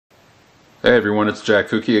Hey everyone, it's Jack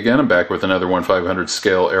Cookie again. I'm back with another 1/500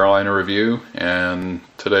 scale airliner review, and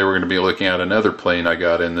today we're going to be looking at another plane I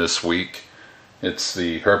got in this week. It's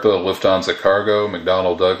the Herpa Lufthansa Cargo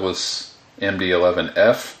McDonnell Douglas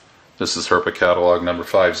MD-11F. This is Herpa catalog number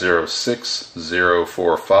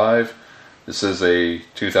 506045. This is a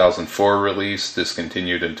 2004 release,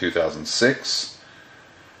 discontinued in 2006,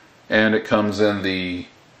 and it comes in the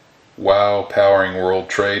WOW Powering World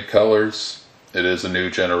Trade colors. It is a new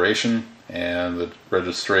generation, and the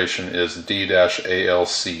registration is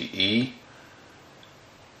D-ALCE,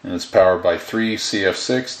 and it's powered by 3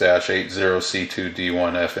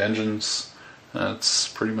 CF6-80C2D1F engines. That's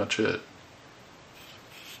pretty much it.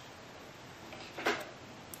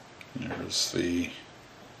 There's the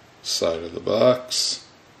side of the box.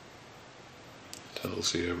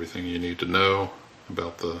 Tells you everything you need to know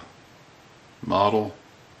about the model.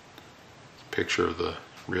 Picture of the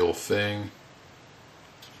real thing.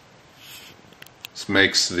 This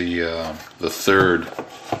makes the third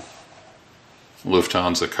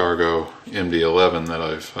Lufthansa Cargo MD-11 that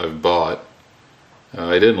I've bought.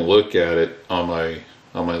 I didn't look at it on my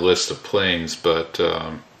list of planes, but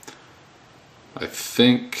I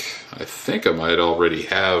think I might already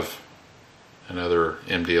have another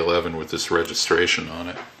MD-11 with this registration on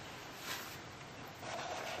it.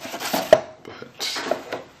 But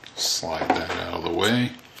slide that out of the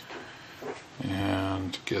way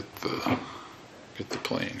and get the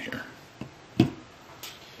plane here.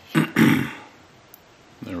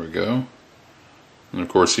 There we go. And of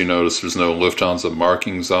course you notice there's no Lufthansa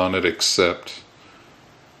markings on it except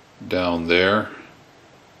down there.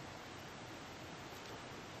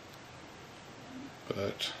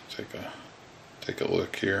 But take a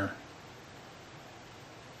look here.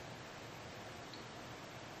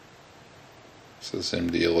 It says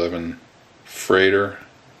MD-11 Freighter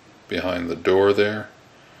behind the door there.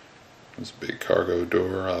 There's a big cargo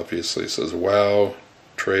door. Obviously it says WOW,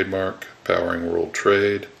 trademark, powering world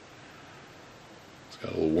trade. It's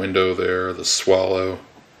got a little window there, the swallow,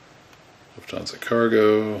 Lufthansa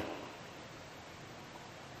Cargo,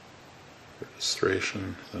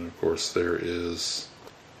 registration. Then of course there is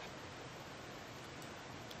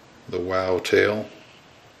the WOW tail,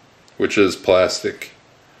 which is plastic.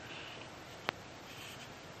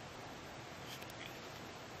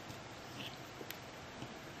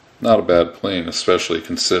 Not a bad plane, especially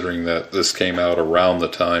considering that this came out around the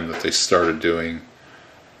time that they started doing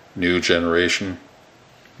new generation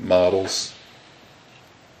models.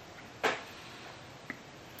 But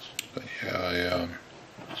yeah, I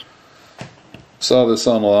saw this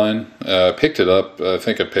online. Picked it up. I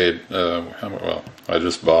think I paid, well, I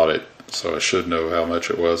just bought it, so I should know how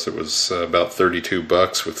much it was. It was about 32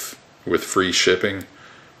 bucks with free shipping. I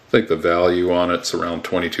think the value on it's around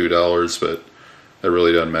 $22, but it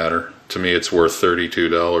really doesn't matter. To me it's worth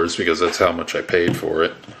 $32 because that's how much I paid for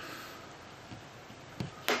it.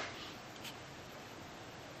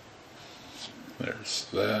 There's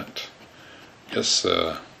that. Guess,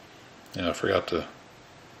 yeah, I forgot to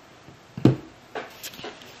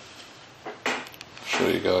show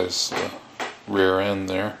you guys the rear end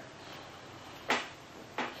there.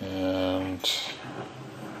 And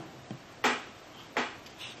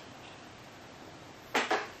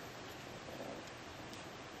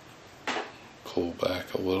pull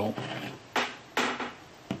back a little.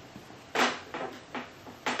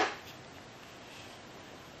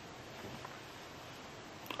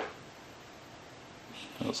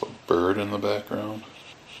 There's a bird in the background.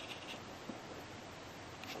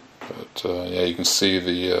 But yeah, you can see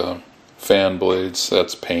the fan blades.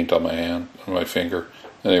 That's paint on my hand, on my finger.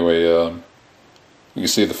 Anyway, you can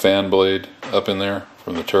see the fan blade up in there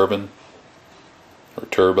from the turbine, or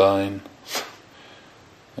turbine.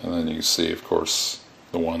 And then you can see, of course,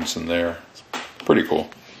 the ones in there. It's pretty cool.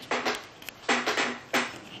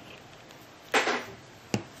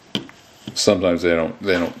 Sometimes they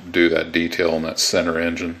don't do that detail on that center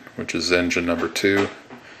engine, which is engine number 2.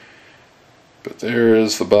 But there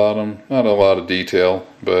is the bottom. Not a lot of detail,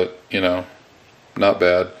 but you know, not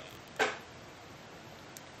bad.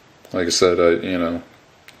 Like I said, you know,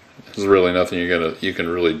 there's really nothing you can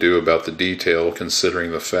really do about the detail,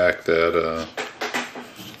 considering the fact that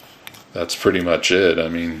that's pretty much it. I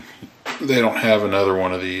mean, they don't have another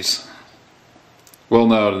one of these. Well,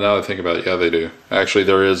 now that I think about it, yeah, they do. Actually,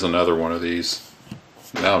 there is another one of these.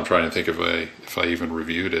 Now I'm trying to think if I even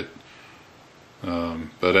reviewed it.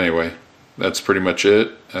 But anyway, that's pretty much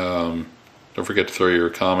it. Don't forget to throw your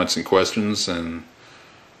comments and questions and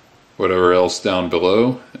whatever else down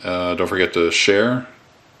below. Don't forget to share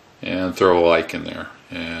and throw a like in there.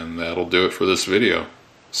 And that'll do it for this video.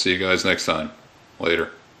 See you guys next time.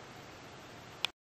 Later.